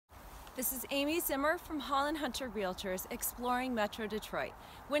This is Amy Zimmer from Holland Hunter Realtors exploring Metro Detroit.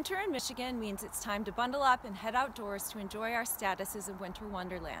 Winter in Michigan means it's time to bundle up and head outdoors to enjoy our status as a winter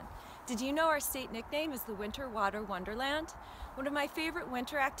wonderland. Did you know our state nickname is the Winter Water Wonderland? One of my favorite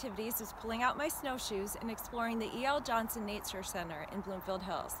winter activities is pulling out my snowshoes and exploring the E.L. Johnson Nature Center in Bloomfield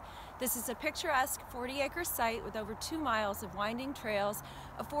Hills. This is a picturesque 40-acre site with over 2 miles of winding trails,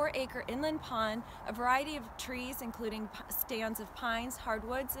 a 4-acre inland pond, a variety of trees including stands of pines,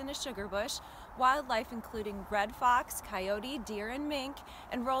 hardwoods, and a sugar bush, wildlife including red fox, coyote, deer, and mink,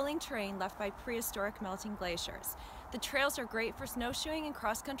 and rolling terrain left by prehistoric melting glaciers. The trails are great for snowshoeing and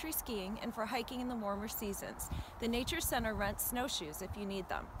cross-country skiing and for hiking in the warmer seasons. The Nature Center rents snowshoes if you need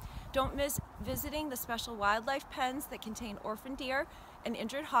them. Don't miss visiting the special wildlife pens that contain orphaned deer and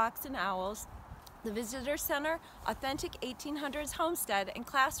injured hawks and owls, the Visitor Center, authentic 1800s homestead, and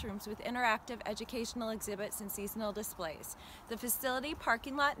classrooms with interactive educational exhibits and seasonal displays. The facility,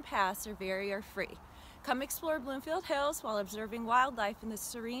 parking lot, and pass are barrier-free. Come explore Bloomfield Hills while observing wildlife in the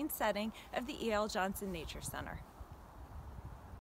serene setting of the E.L. Johnson Nature Center.